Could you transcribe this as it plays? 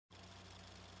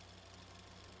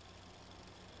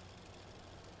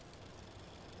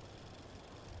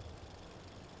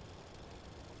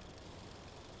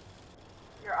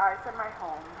guys are my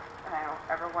home, and I don't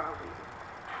ever want to leave.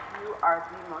 You are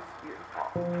the most beautiful.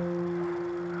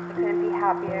 I couldn't be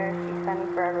happier to be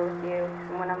spending forever with you,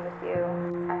 because when I'm with you,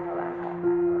 I know that I'm home.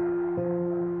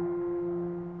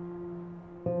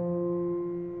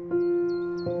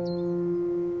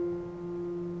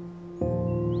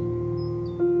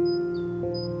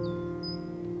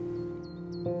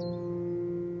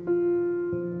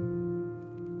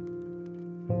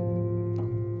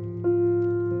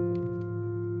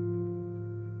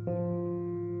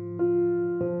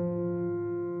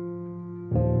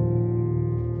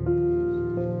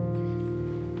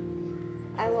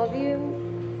 I love you,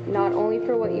 not only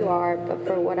for what you are, but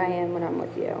for what I am when I'm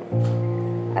with you.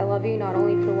 I love you not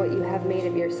only for what you have made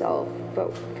of yourself,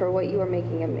 but for what you are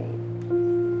making of me.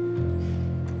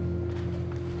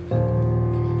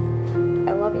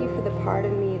 I love you for the part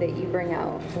of me that you bring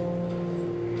out.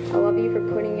 I love you for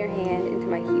putting your hand into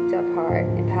my heaped up heart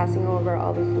and passing over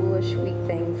all the foolish, weak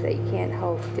things that you can't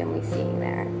help dimly seeing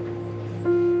there.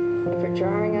 And for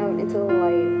drawing out into the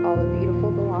light all the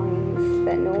beautiful belongings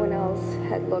that no one else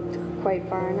had looked quite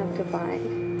far enough to find.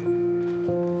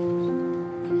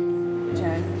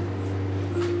 Jen,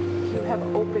 you have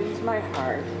opened my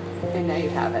heart, and now you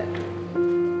have it.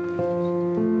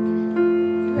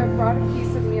 You have brought a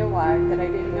piece of me alive that I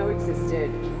didn't know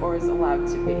existed or is allowed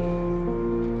to be.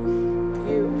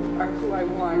 You are who I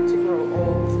want to grow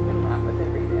old and laugh with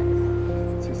every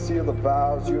day. To seal the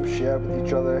vows you have shared with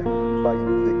each other by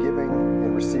the giving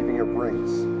and receiving of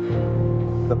rings.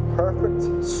 The perfect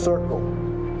circle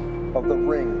of the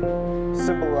ring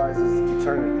symbolizes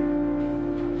eternity.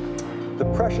 The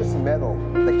precious metal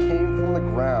that came from the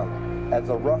ground as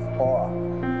a rough ore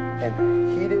and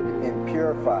heated and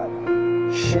purified,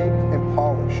 shaped and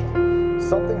polished.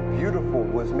 Something beautiful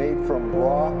was made from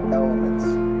raw elements.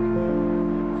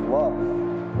 Love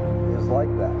is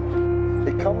like that.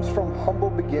 It comes from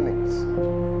humble beginnings,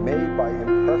 made by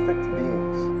imperfect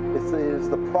beings. It is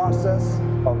the process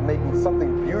of making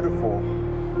something beautiful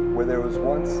where there was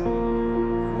once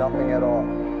nothing at all.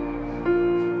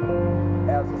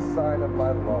 As a sign of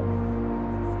my love,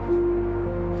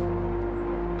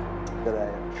 that I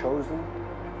have chosen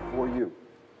for you.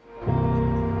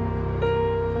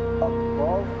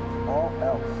 Above all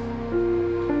else,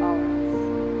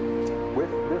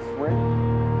 with this ring,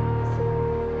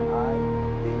 I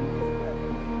thee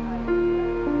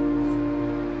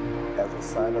as a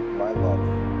sign of my love,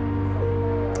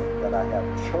 that I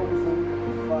have chosen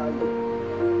by you.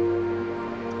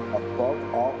 Above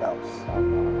all else,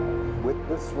 with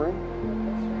this ring,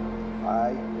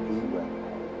 I thee wed.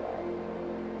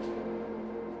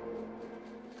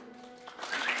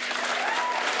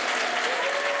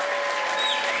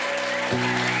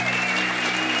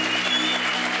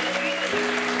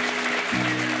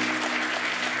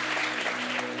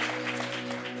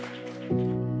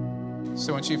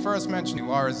 So when she first mentioned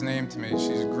Laura's name to me,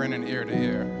 she's grinning ear to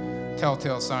ear,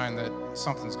 telltale sign that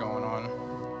something's going on.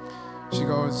 She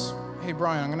goes, "Hey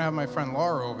Brian, I'm gonna have my friend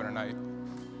Laura over tonight."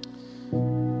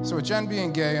 So with Jen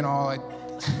being gay and all,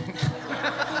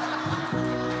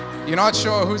 you're not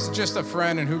sure who's just a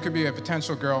friend and who could be a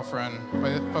potential girlfriend,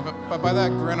 but by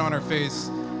that grin on her face,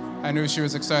 I knew she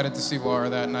was excited to see Laura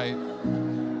that night.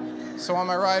 So on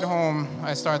my ride home,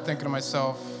 I started thinking to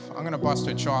myself, I'm gonna bust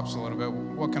her chops a little bit.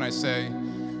 What can I say?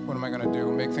 What am I gonna do?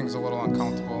 Make things a little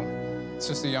uncomfortable. It's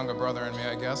just the younger brother in me,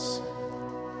 I guess.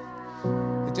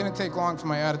 It didn't take long for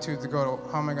my attitude to go to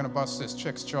how am I gonna bust this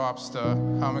chick's chops to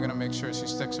how am I gonna make sure she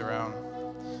sticks around.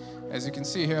 As you can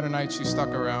see here tonight, she stuck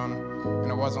around,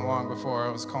 and it wasn't long before I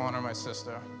was calling her my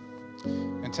sister.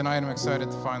 And tonight I'm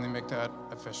excited to finally make that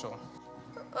official.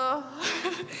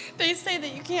 They say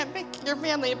that you can't pick your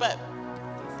family, but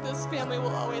this family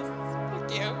will always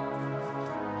pick you.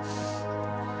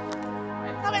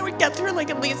 I thought I would get through like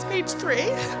at least page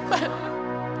 3, but